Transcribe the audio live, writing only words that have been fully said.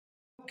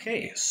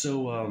Okay,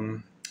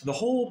 so the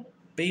whole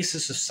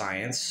basis of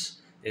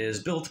science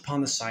is built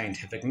upon the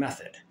scientific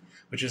method,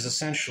 which is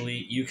essentially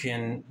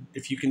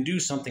if you can do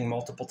something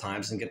multiple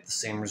times and get the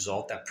same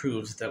result, that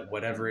proves that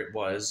whatever it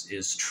was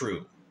is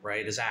true,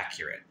 right? Is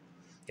accurate.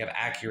 You have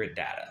accurate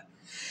data.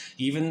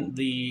 Even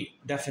the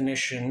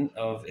definition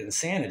of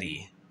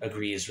insanity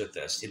agrees with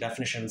this. The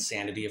definition of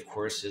insanity, of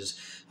course, is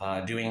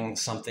doing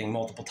something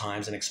multiple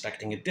times and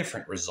expecting a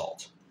different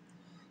result.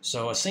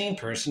 So a sane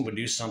person would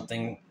do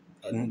something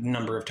a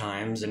number of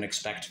times and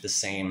expect the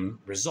same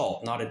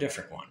result, not a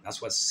different one.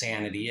 That's what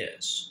sanity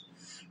is,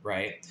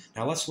 right?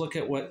 Now let's look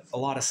at what a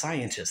lot of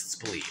scientists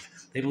believe.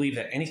 They believe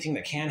that anything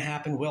that can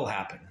happen will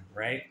happen,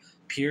 right?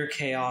 Pure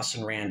chaos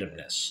and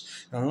randomness.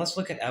 Now let's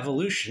look at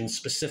evolution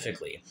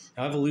specifically.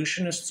 Now,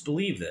 evolutionists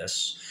believe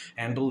this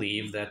and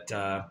believe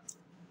that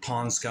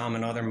pond scum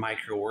and other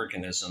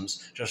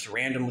microorganisms just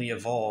randomly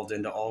evolved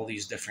into all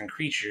these different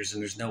creatures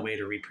and there's no way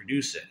to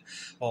reproduce it.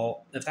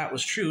 Well, if that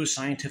was true,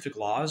 scientific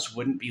laws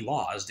wouldn't be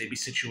laws, they'd be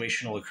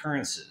situational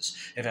occurrences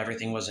if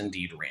everything was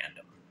indeed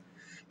random.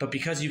 But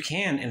because you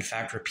can, in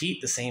fact, repeat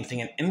the same thing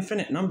an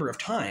infinite number of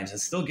times and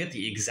still get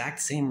the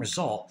exact same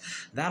result,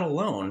 that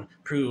alone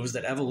proves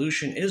that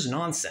evolution is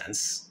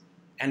nonsense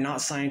and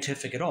not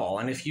scientific at all.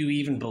 And if you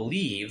even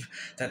believe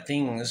that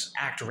things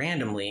act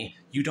randomly,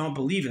 you don't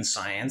believe in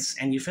science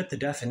and you fit the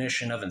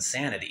definition of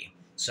insanity.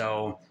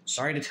 So,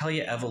 sorry to tell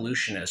you,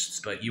 evolutionists,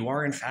 but you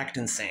are in fact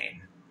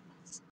insane.